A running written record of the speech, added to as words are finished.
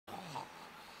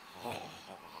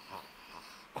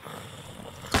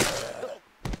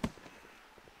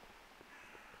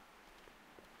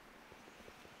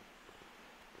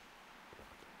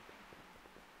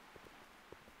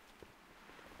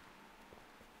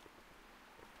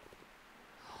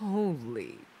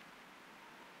Holy...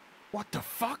 What the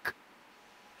fuck?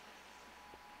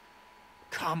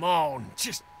 Come on,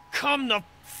 just come the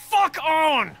fuck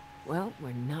on! Well,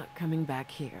 we're not coming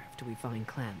back here after we find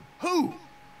Clem. Who?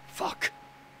 Fuck.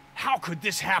 How could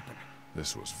this happen?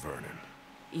 This was Vernon.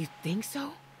 You think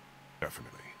so?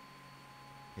 Definitely.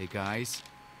 Hey guys,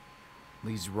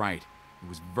 Lee's right. It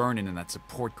was Vernon in that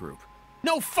support group.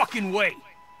 No fucking way!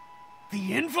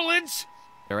 The invalids?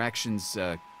 Their actions,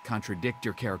 contradict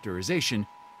your characterization,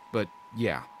 but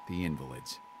yeah, the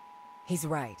invalids. He's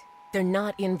right. They're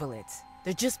not invalids.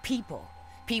 They're just people.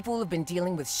 People who've been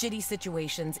dealing with shitty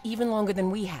situations even longer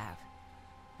than we have.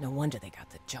 No wonder they got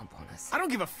the jump on us. I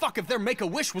don't give a fuck if their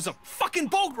Make-A-Wish was a fucking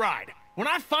boat ride! When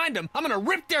I find them, I'm gonna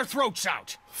rip their throats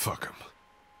out! Fuck them.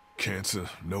 Cancer,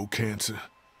 no cancer,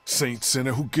 saint,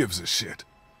 sinner, who gives a shit?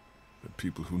 The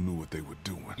people who knew what they were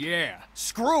doing. Yeah,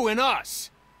 screwing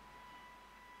us!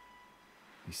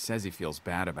 He says he feels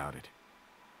bad about it.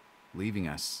 Leaving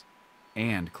us,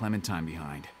 and Clementine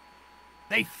behind.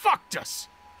 They fucked us!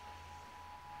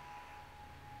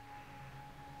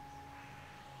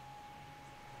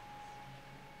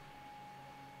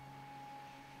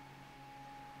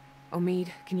 Omid,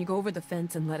 can you go over the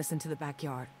fence and let us into the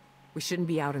backyard? We shouldn't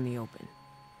be out in the open.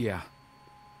 Yeah.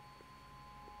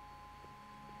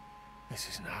 This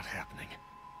is not happening.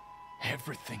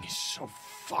 Everything is so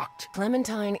fucked.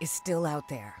 Clementine is still out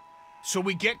there. So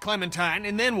we get Clementine,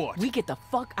 and then what? We get the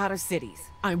fuck out of cities.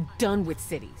 I'm done with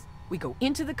cities. We go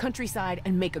into the countryside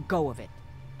and make a go of it.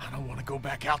 I don't want to go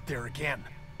back out there again.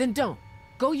 Then don't.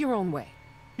 Go your own way.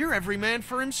 You're every man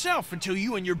for himself until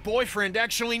you and your boyfriend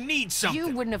actually need something.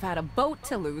 You wouldn't have had a boat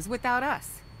to lose without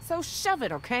us. So shove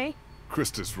it, okay?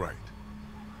 Krista's right.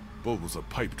 Boat was a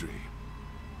pipe dream.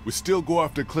 We still go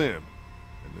after Clem,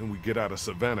 and then we get out of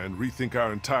Savannah and rethink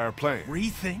our entire plan.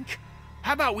 Rethink?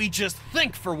 How about we just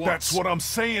think for once? That's what I'm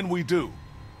saying we do.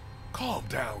 Calm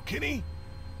down, Kenny.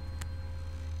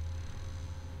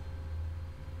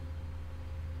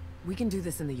 We can do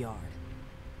this in the yard.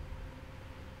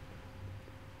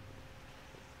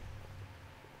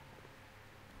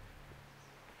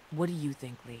 What do you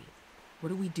think, Lee? What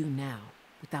do we do now,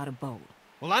 without a boat?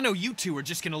 Well, I know you two are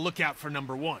just gonna look out for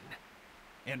number one.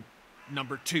 And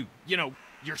number two. You know,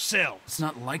 yourselves. It's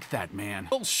not like that, man.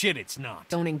 Bullshit, it's not.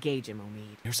 Don't engage him,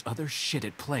 Omid. There's other shit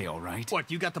at play, alright? What,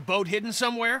 you got the boat hidden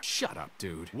somewhere? Shut up,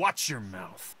 dude. Watch your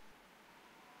mouth.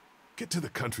 Get to the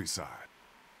countryside.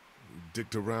 We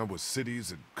dicked around with cities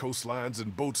and coastlines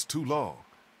and boats too long.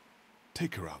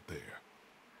 Take her out there.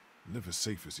 Live as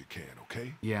safe as you can,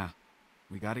 okay? Yeah.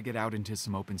 We gotta get out into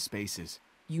some open spaces.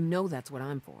 You know that's what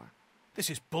I'm for. This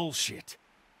is bullshit.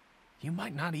 You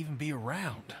might not even be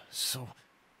around, so...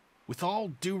 With all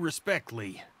due respect,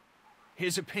 Lee,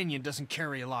 his opinion doesn't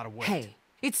carry a lot of weight. Hey,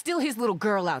 it's still his little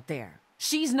girl out there.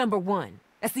 She's number one.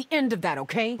 That's the end of that,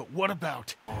 okay? But what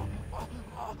about...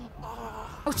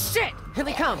 Oh shit! Here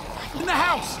they come! In the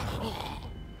house!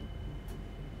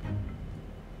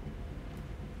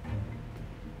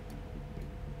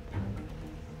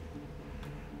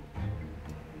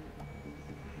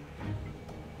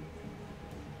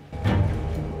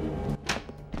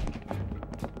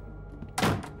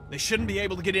 They shouldn't be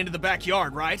able to get into the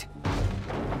backyard, right?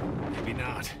 Maybe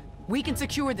not. We can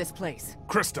secure this place.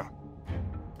 Krista!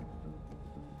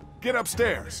 Get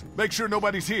upstairs. Make sure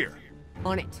nobody's here.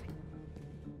 On it.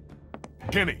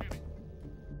 Kenny.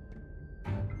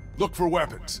 Look for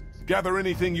weapons. Gather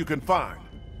anything you can find.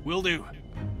 Will do.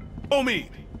 Omid!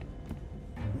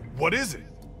 What is it?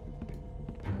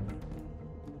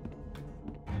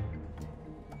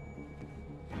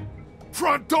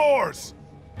 Front doors!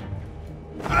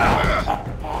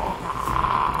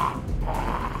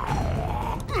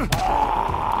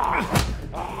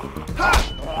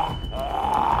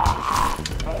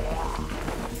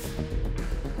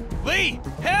 Lee!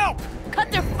 Help!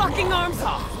 Cut their fucking arms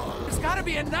off! There's gotta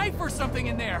be a knife or something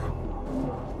in there!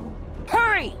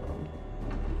 Hurry!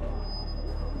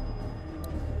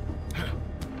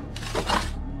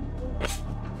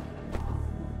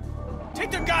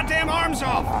 Take their goddamn arms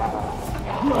off!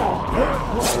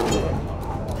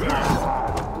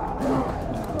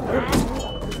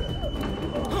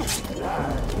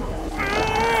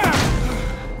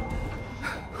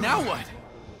 Now what?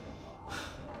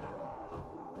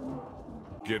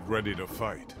 Get ready to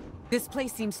fight. This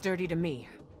place seems sturdy to me.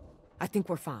 I think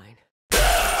we're fine.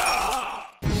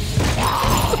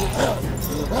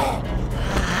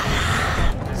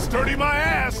 Sturdy my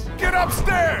ass! Get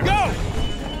upstairs! Go!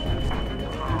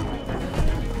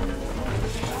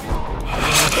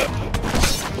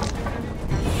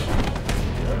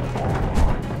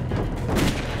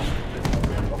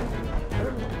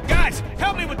 Guys,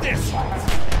 help me! me with this!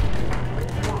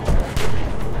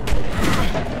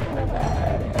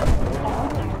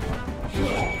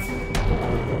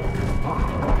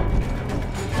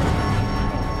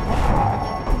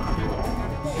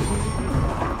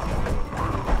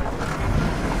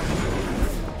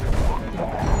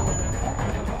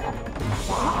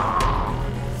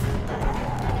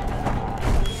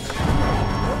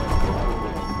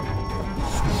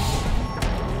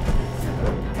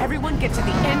 Everyone get to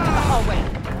the end of the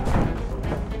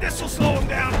hallway. This'll slow him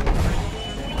down.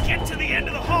 Get to the end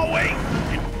of the hallway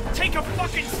and take a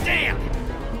fucking stand!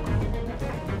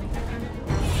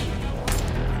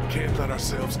 Can't let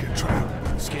ourselves get trapped.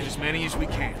 Let's get as many as we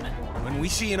can. When we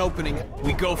see an opening,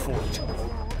 we go for it.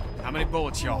 How many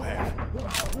bullets y'all have?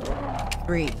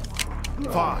 3.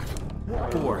 5.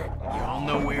 4. Y'all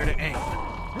know where to aim.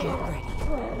 Get ready.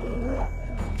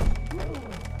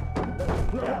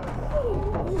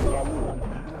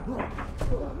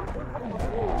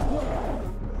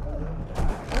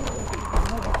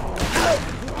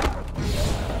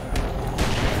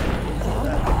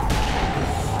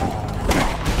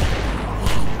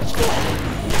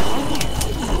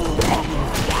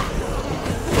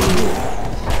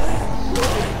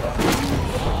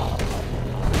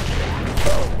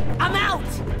 I'm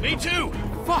out! Me too!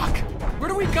 Fuck! Where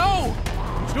do we go?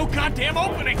 There's no goddamn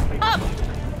opening! Up!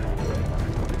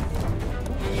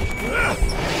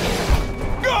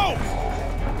 Go!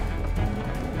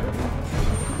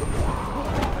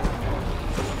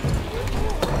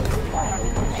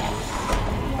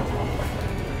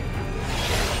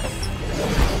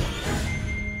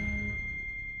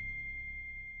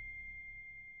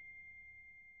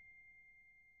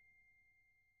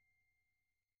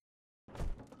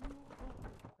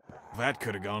 That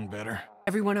could have gone better.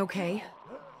 Everyone okay?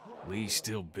 Lee's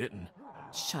still bitten.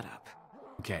 Shut up.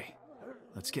 Okay,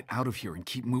 let's get out of here and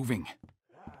keep moving.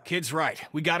 Kid's right.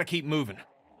 We gotta keep moving.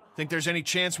 Think there's any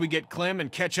chance we get Clem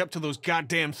and catch up to those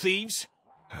goddamn thieves?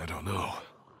 I don't know.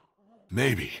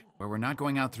 Maybe. Where we're not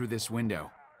going out through this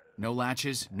window. No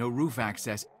latches, no roof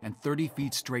access, and 30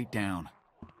 feet straight down.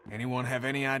 Anyone have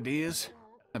any ideas?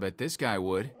 I bet this guy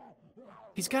would.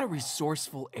 He's got a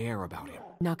resourceful air about him.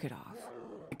 Knock it off.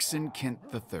 Dixon Kent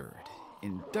III.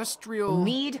 Industrial...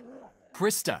 Mead?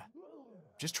 Krista.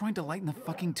 Just trying to lighten the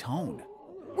fucking tone.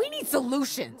 We need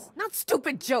solutions, not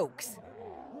stupid jokes.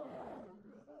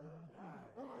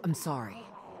 I'm sorry.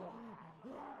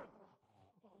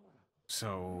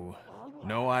 So,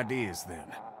 no ideas then.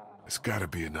 There's gotta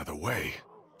be another way.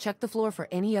 Check the floor for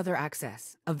any other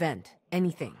access, a vent,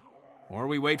 anything. Or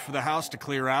we wait for the house to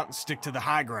clear out and stick to the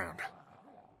high ground.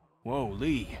 Whoa,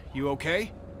 Lee, you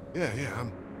okay? Yeah,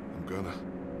 I'm gonna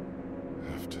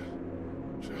have to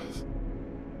just...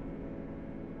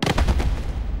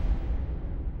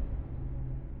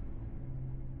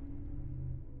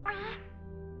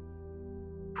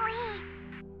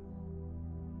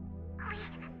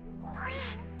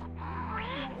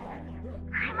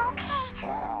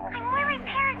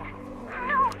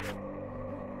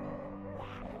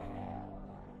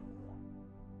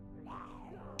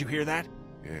 Did you hear that?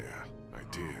 Yeah, I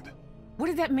did. What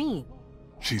did that mean?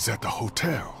 She's at the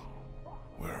hotel,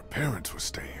 where her parents were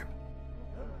staying.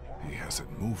 He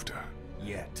hasn't moved her.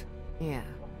 Yet. Yeah.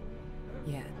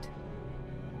 Yet.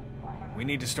 We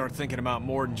need to start thinking about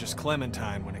more than just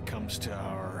Clementine when it comes to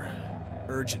our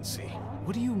urgency.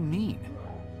 What do you mean?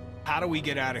 How do we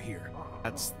get out of here?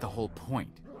 That's the whole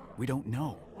point. We don't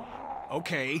know.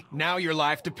 Okay, now your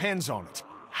life depends on it.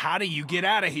 How do you get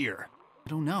out of here? I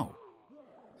don't know.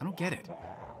 I don't get it.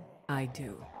 I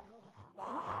do.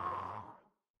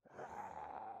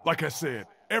 Like I said,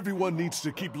 everyone needs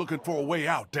to keep looking for a way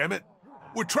out, damn it!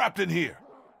 We're trapped in here!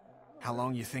 How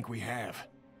long you think we have?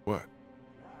 What?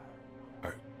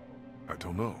 I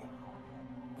don't know.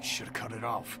 We should have cut it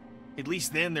off. At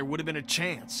least then there would have been a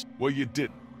chance. Well, you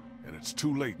didn't, and it's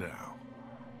too late now.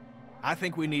 I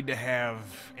think we need to have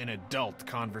an adult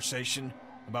conversation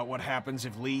about what happens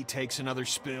if Lee takes another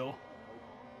spill.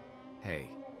 Hey,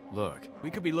 look. We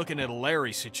could be looking at a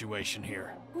Larry situation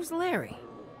here. Who's Larry?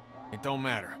 It don't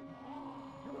matter.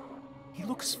 He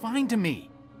looks fine to me.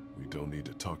 We don't need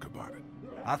to talk about it.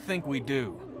 I think we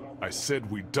do. I said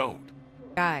we don't.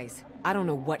 Guys, I don't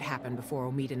know what happened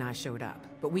before Omid and I showed up,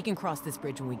 but we can cross this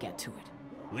bridge when we get to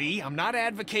it. Lee, I'm not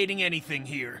advocating anything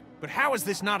here, but how is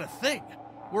this not a thing?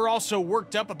 We're all so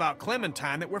worked up about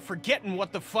Clementine that we're forgetting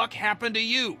what the fuck happened to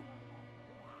you.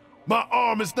 My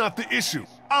arm is not the issue.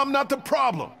 I'm not the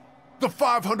problem. The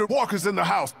 500 walkers in the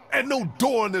house and no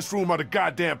door in this room are the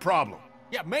goddamn problem.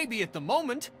 Yeah, maybe at the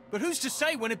moment, but who's to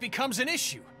say when it becomes an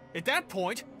issue? At that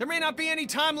point, there may not be any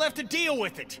time left to deal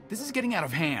with it. This is getting out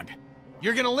of hand.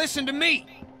 You're gonna listen to me.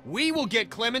 We will get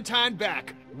Clementine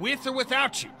back, with or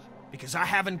without you. Because I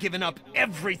haven't given up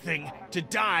everything to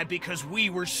die because we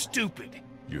were stupid.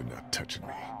 You're not touching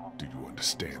me. Do you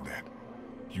understand that?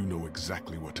 You know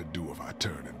exactly what to do if I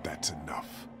turn, and that's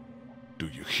enough. Do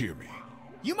you hear me?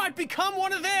 You might become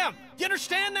one of them! You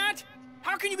understand that?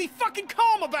 How can you be fucking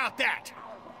calm about that?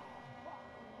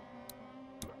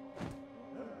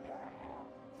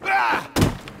 Ah!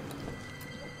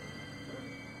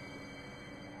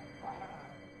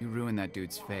 You ruined that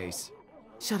dude's face.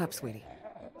 Shut up, sweetie.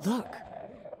 Look.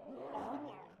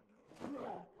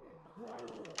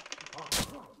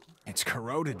 It's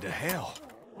corroded to hell.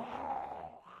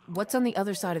 What's on the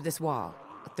other side of this wall?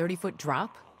 A 30-foot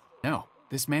drop? No,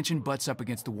 this mansion butts up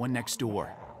against the one next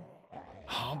door.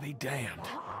 I'll be damned.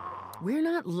 We're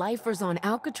not lifers on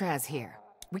Alcatraz here.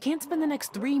 We can't spend the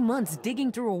next 3 months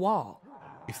digging through a wall.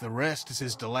 If the rest is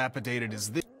as dilapidated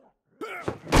as this...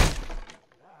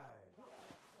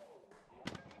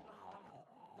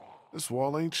 This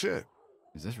wall ain't shit.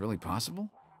 Is this really possible?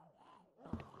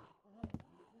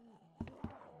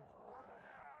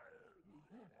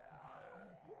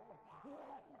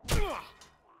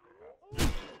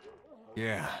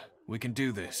 Yeah, we can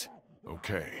do this.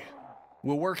 Okay.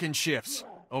 We'll work in shifts.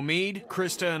 Omid,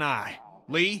 Krista, and I.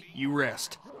 Lee, you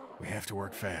rest. We have to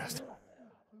work fast.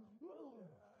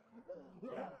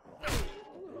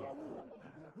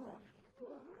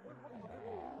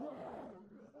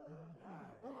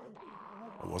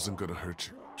 I wasn't gonna hurt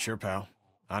you. Sure, pal.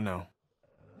 I know.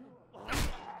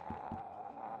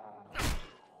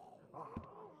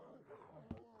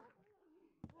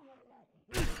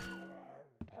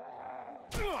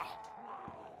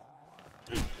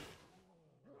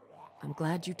 I'm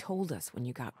glad you told us when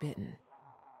you got bitten.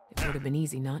 It would have been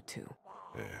easy not to.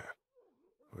 Yeah.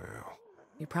 Well,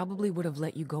 We probably would have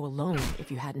let you go alone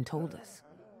if you hadn't told us,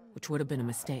 which would have been a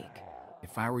mistake.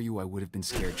 If I were you, I would have been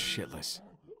scared shitless.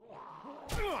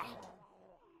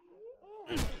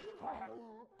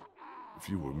 if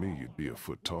you were me, you'd be a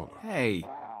foot taller. Hey!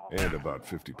 And about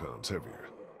 50 pounds heavier.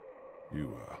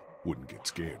 You, wouldn't get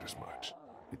scared as much.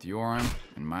 With your arm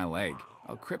and my leg,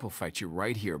 I'll cripple fight you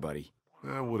right here, buddy.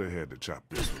 I would have had to chop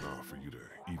this one off for you to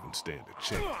even stand a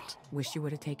chance. Wish you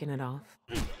would have taken it off.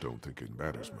 Don't think it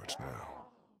matters much now.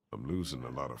 I'm losing a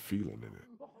lot of feeling in it.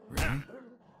 Really?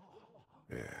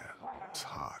 Yeah, it's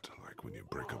hot, like when you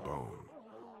break a bone.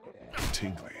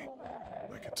 Tingly,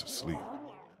 like it's asleep.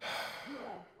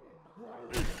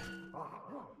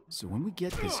 So when we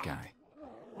get this guy,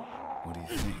 what do you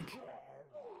think?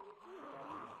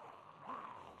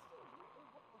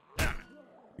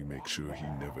 We make sure he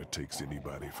never takes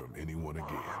anybody from anyone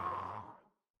again.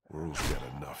 World's got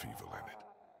enough evil in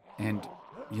it. And,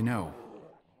 you know,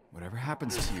 whatever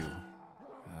happens to you,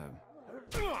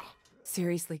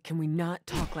 Seriously, can we not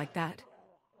talk like that?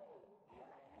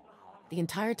 The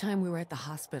entire time we were at the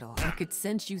hospital, I could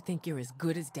sense you think you're as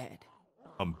good as dead.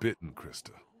 I'm bitten,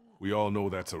 Krista. We all know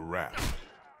that's a wrap.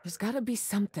 There's gotta be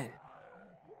something.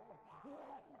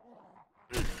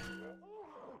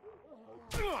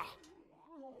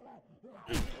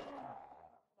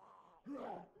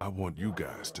 I want you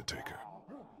guys to take her.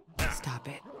 Stop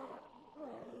it.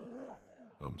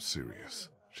 I'm serious.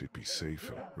 She'd be safe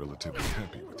and relatively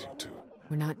happy with you two.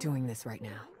 We're not doing this right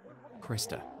now.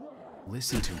 Krista,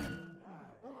 listen to him.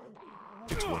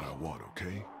 It's what I want,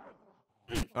 okay?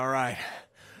 All right.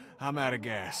 I'm out of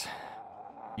gas.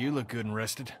 You look good and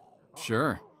rested.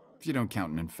 Sure, if you don't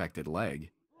count an infected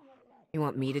leg. You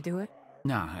want me to do it?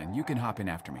 Nah, and you can hop in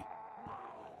after me.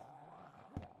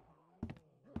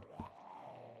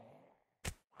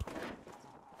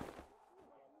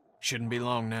 Shouldn't be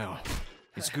long now.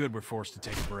 It's good we're forced to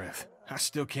take a breath. I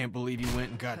still can't believe you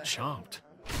went and got chomped.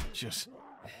 Just...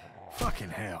 fucking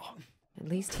hell. At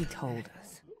least he told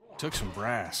us. Took some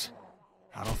brass.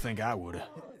 I don't think I would've.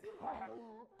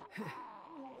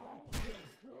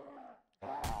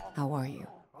 How are you?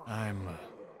 I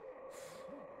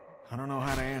don't know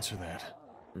how to answer that.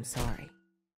 I'm sorry.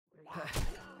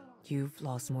 You've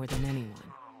lost more than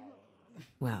anyone.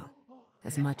 Well,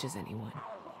 as much as anyone.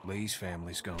 Lee's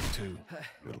family's gone too.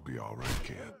 It'll be all right,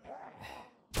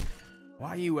 kid. Why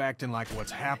are you acting like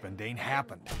what's happened ain't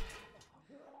happened?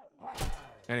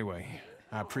 Anyway,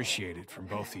 I appreciate it from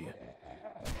both of you.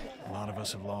 A lot of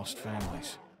us have lost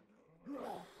families.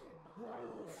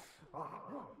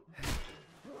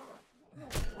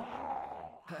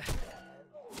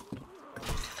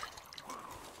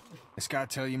 This guy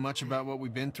tell you much about what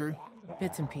we've been through?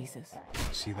 Bits and pieces.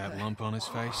 See that lump on his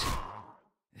face?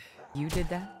 You did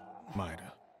that?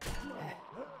 Mida.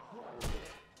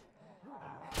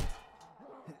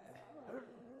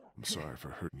 I'm sorry for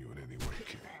hurting you in any way,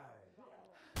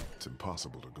 It's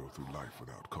impossible to go through life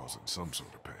without causing some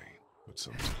sort of pain. But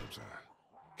sometimes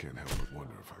I can't help but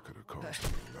wonder if I could have caused a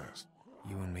little less.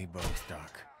 You and me both,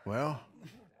 Doc. Well,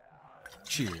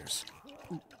 cheers.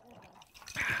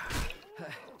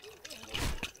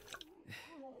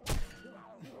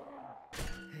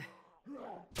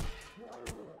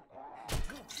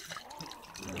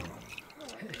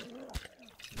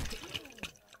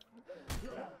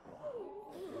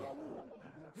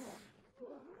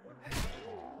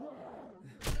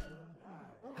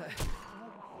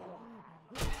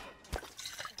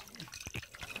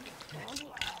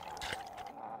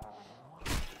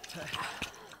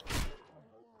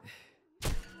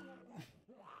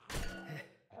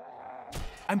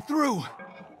 I'm through!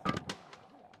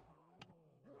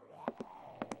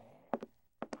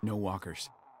 No walkers.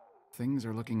 Things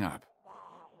are looking up.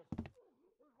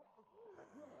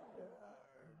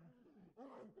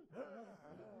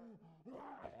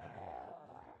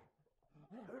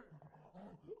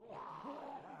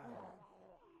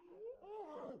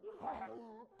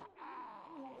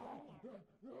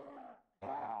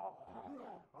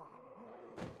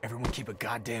 Everyone keep a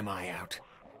goddamn eye out.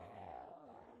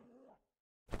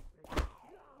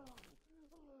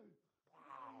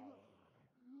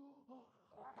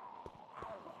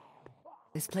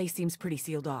 This place seems pretty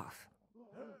sealed off.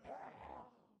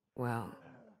 Well...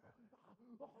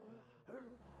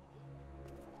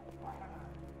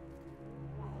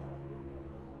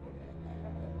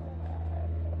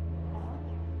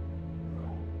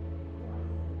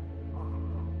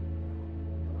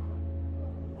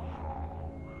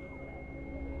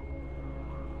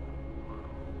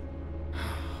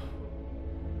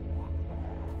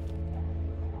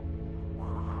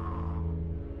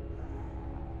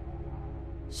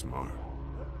 Smart.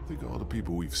 Think of all the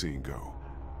people we've seen go.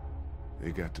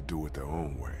 They got to do it their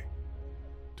own way.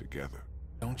 Together.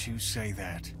 Don't you say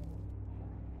that.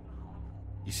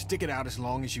 You stick it out as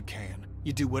long as you can.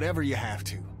 You do whatever you have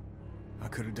to. I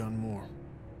could have done more.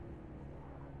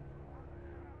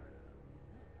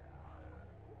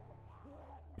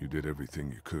 You did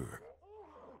everything you could.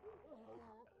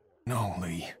 No,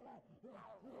 Lee.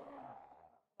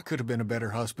 I could have been a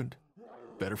better husband,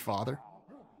 better father,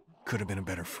 could have been a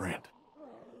better friend.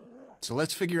 So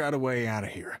let's figure out a way out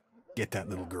of here. Get that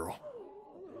little girl.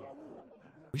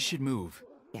 We should move.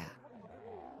 yeah.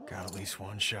 Got at least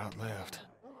one shot left.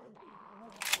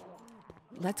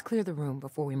 Let's clear the room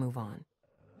before we move on.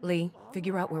 Lee,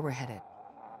 figure out where we're headed.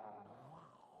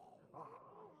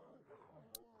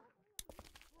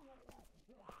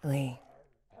 Lee,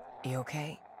 you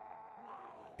okay?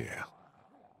 Yeah.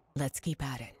 Let's keep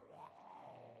at it.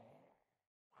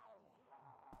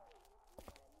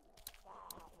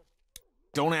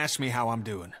 Don't ask me how I'm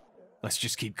doing. Let's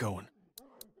just keep going.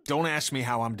 Don't ask me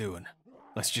how I'm doing.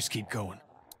 Let's just keep going.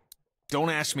 Don't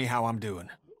ask me how I'm doing.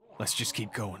 Let's just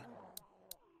keep going.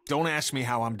 Don't ask me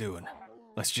how I'm doing.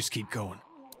 Let's just keep going.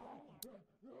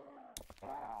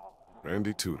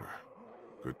 Randy Tudor.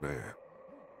 Good man.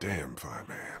 Damn fine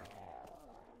man.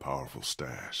 Powerful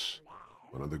stash.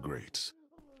 One of the greats.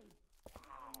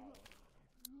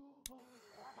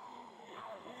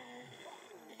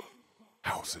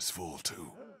 House is full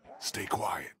too. Stay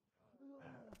quiet.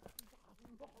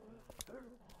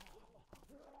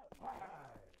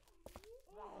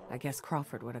 I guess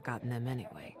Crawford would have gotten them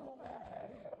anyway.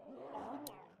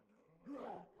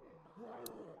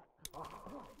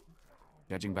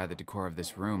 Judging by the decor of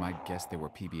this room, I guess they were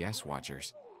PBS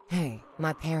watchers. Hey,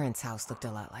 my parents' house looked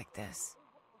a lot like this.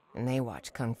 And they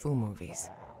watch kung fu movies.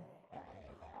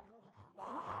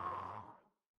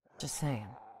 Just saying.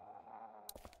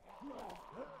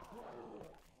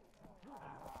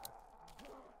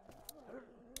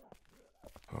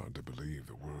 Hard to believe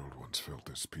the world once felt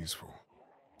this peaceful.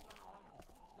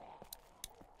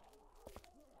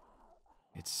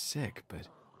 It's sick, but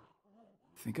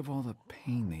think of all the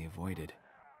pain they avoided.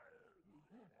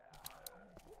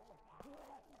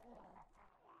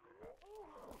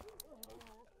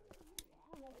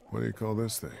 What do you call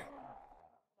this thing?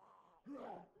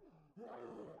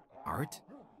 Art?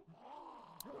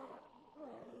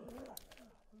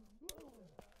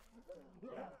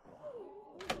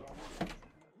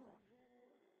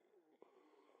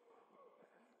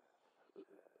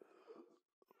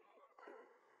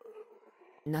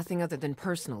 Nothing other than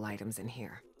personal items in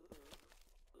here.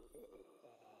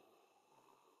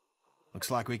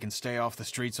 Looks like we can stay off the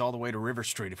streets all the way to River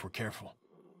Street if we're careful.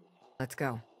 Let's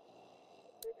go.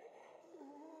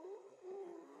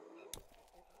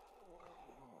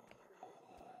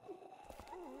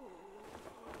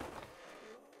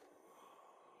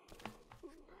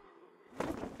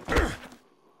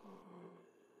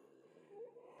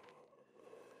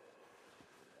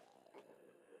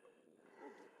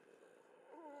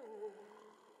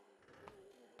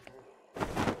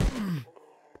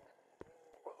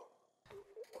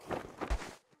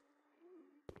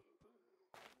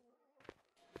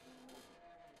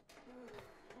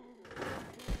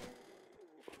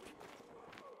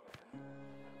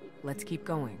 Let's keep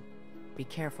going. Be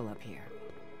careful up here.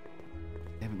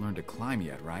 They haven't learned to climb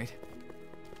yet, right?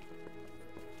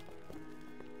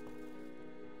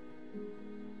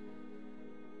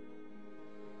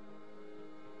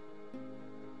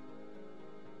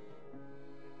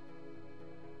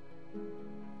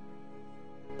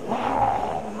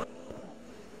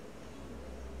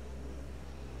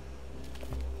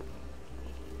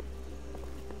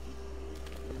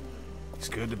 It's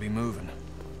good to be moving.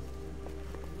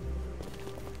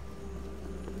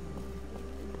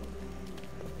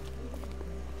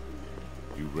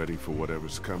 You ready for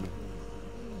whatever's coming?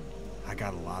 I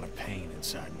got a lot of pain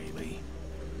inside me, Lee.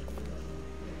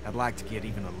 I'd like to get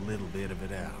even a little bit of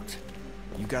it out.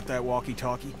 You got that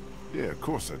walkie-talkie? Yeah, of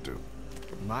course I do.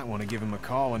 You might want to give him a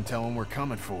call and tell him we're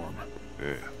coming for him.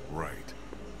 Yeah, right.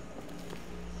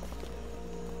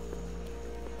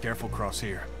 Careful cross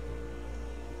here.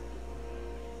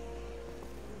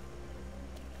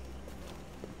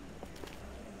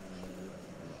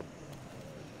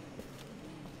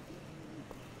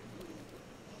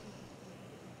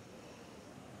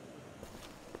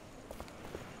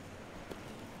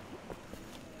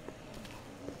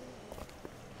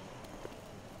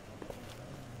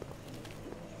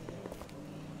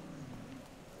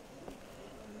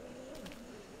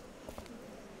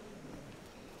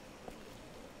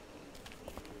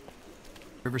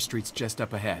 River Street's just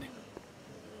up ahead.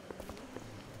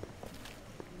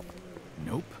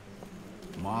 Nope.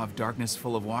 Maw of darkness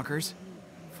full of walkers?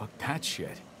 Fuck that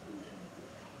shit.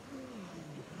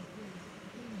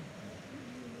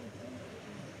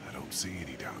 I don't see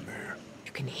any down there.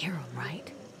 You can hear them,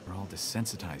 right? We're all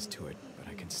desensitized to it, but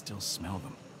I can still smell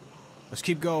them. Let's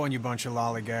keep going, you bunch of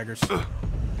lollygaggers.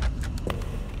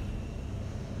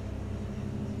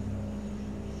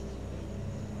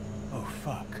 Oh,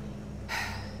 fuck.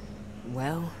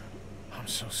 Well, I'm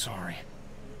so sorry.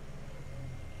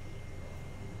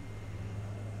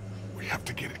 We have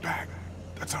to get it back.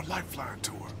 That's our lifeline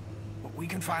to her. But we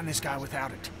can find this guy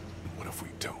without it. And what if we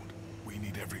don't? We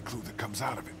need every clue that comes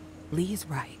out of it. Lee's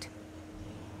right.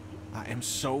 I am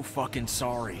so fucking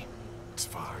sorry. It's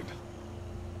fine.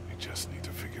 We just need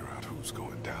to figure out who's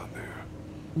going down there.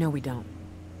 No, we don't.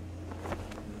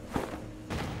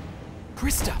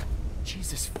 Krista!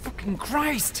 Jesus fucking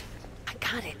Christ! I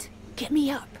got it. Get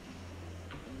me up.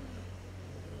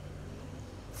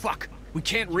 Fuck! We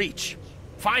can't reach.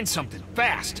 Find something,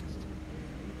 fast!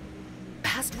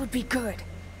 Fast would be good.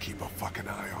 Keep a fucking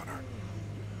eye on her.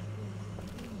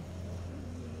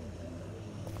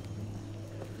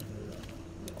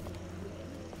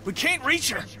 We can't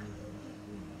reach her!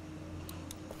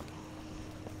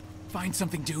 Find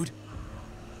something, dude.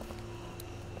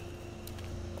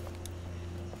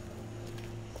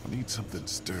 Need something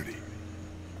sturdy.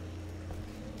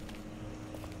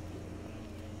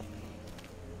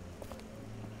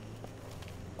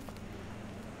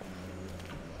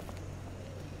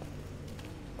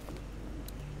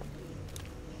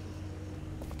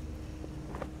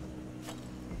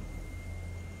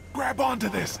 Grab onto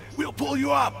this. We'll pull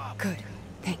you up. Good.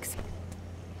 Thanks.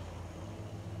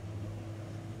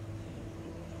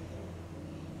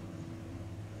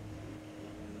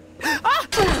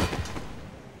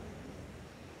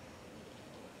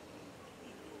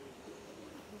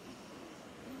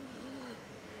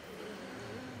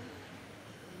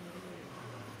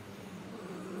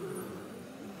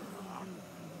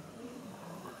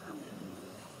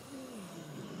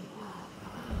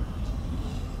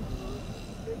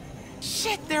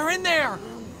 Shit, they're in there!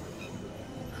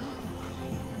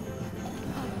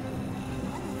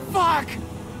 Fuck!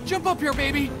 Jump up here,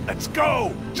 baby! Let's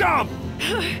go! Jump!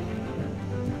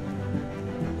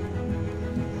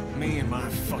 Me and my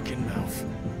fucking mouth.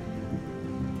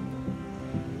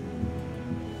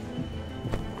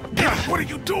 What are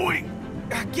you doing?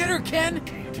 Get her, Ken!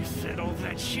 Can't you said all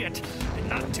that shit and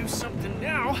not do something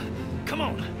now? Come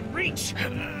on, reach!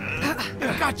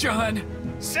 Gotcha, hun!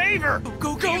 Save her!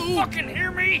 Go, Do go! you fucking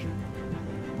hear me?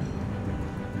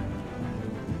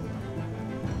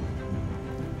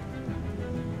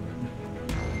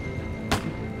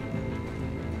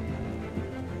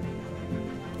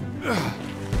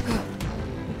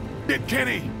 Get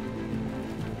Kenny!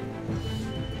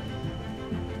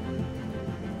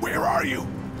 Where are you?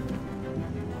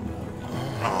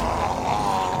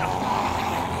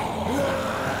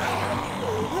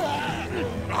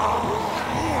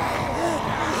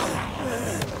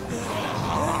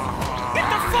 Get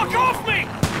the fuck off me!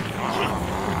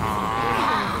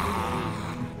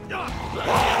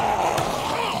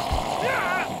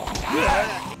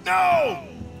 No!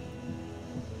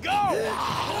 Go!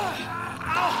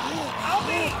 I'll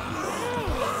be...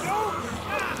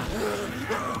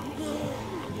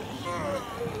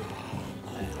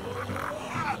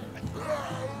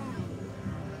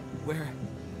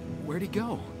 Where'd he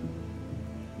go?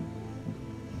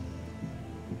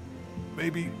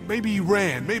 Maybe he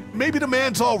ran. Maybe the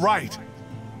man's all right.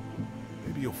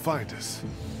 Maybe he'll find us.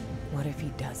 What if he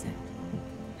doesn't?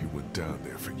 He went down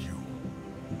there for you.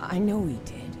 I know he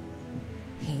did.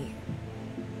 He...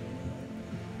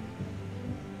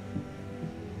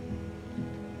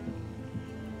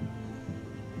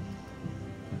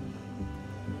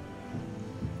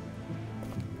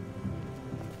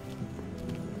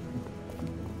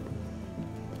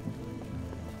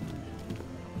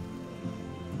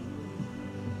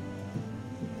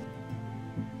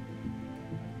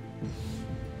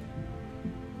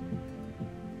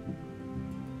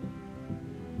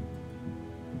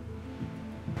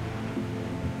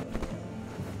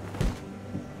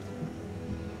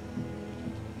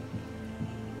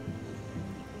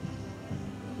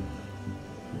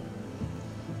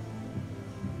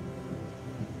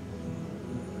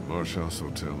 Marshall's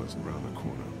hotel is around the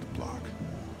corner of the block.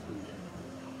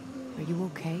 Are you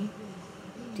okay?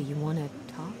 Do you want to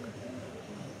talk?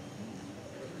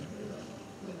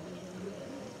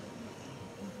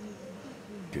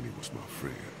 Kenny was my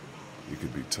friend. He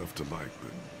could be tough to like,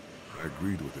 but I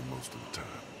agreed with him most of the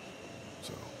time.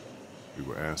 So, we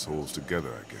were assholes together,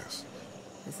 I guess.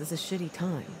 This is a shitty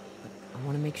time, but I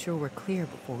want to make sure we're clear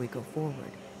before we go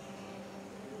forward.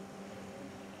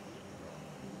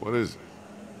 What is it?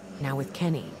 Now with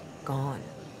Kenny gone,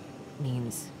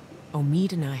 means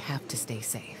Omid and I have to stay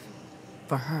safe.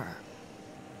 For her.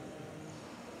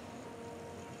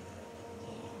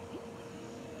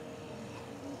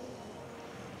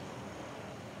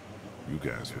 You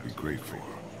guys will be great for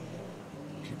her.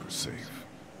 Keep her safe.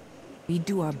 We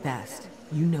do our best.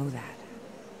 You know that.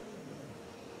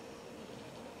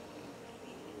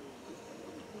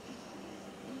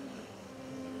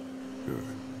 Good.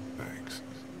 Thanks.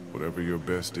 Whatever your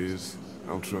best is,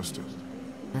 I'll trust it.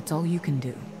 That's all you can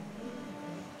do.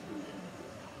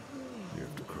 You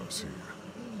have to cross here.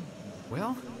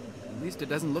 Well, at least it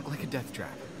doesn't look like a death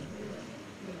trap.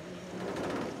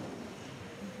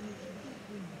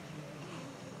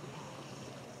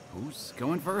 Who's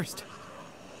going first?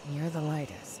 You're the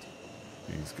lightest.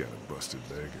 He's got a busted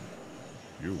leg,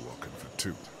 and you're walking for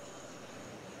two.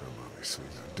 I'm obviously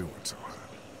not doing so hot.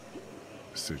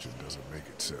 Decision doesn't make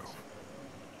itself.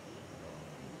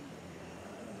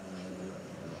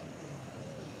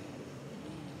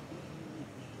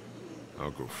 I'll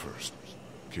go first,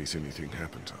 in case anything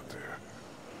happens out there.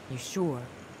 You sure?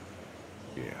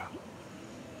 Yeah.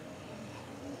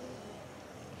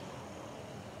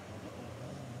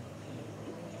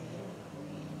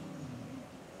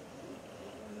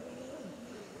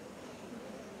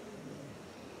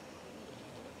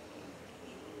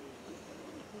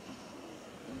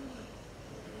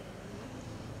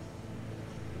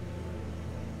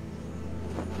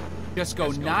 Just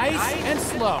go nice and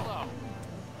slow.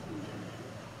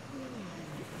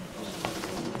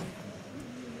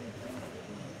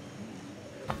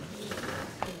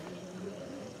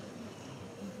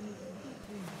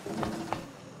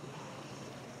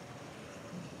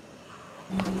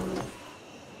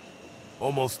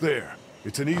 Almost there.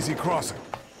 It's an easy crossing.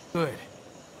 Good.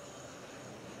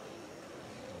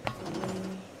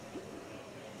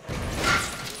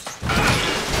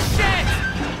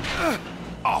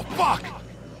 Oh, fuck!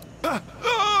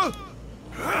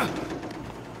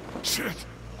 Shit!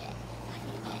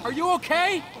 Are you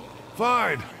okay?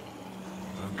 Fine.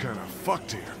 I'm kinda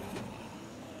fucked here.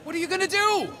 What are you gonna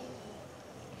do?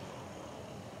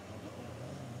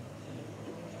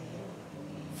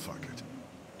 Fuck it.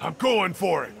 I'm going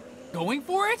for it! Going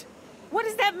for it? What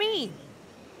does that mean?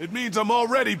 It means I'm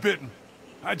already bitten.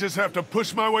 I just have to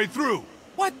push my way through.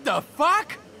 What the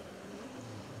fuck?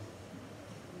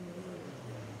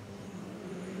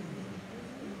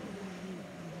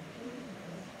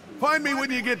 Find me when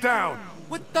you get down.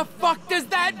 What the fuck does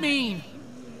that mean?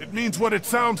 It means what it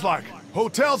sounds like.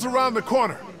 Hotel's around the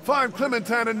corner. Find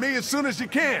Clementine and me as soon as you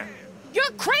can.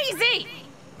 You're crazy!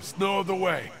 There's no other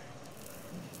way.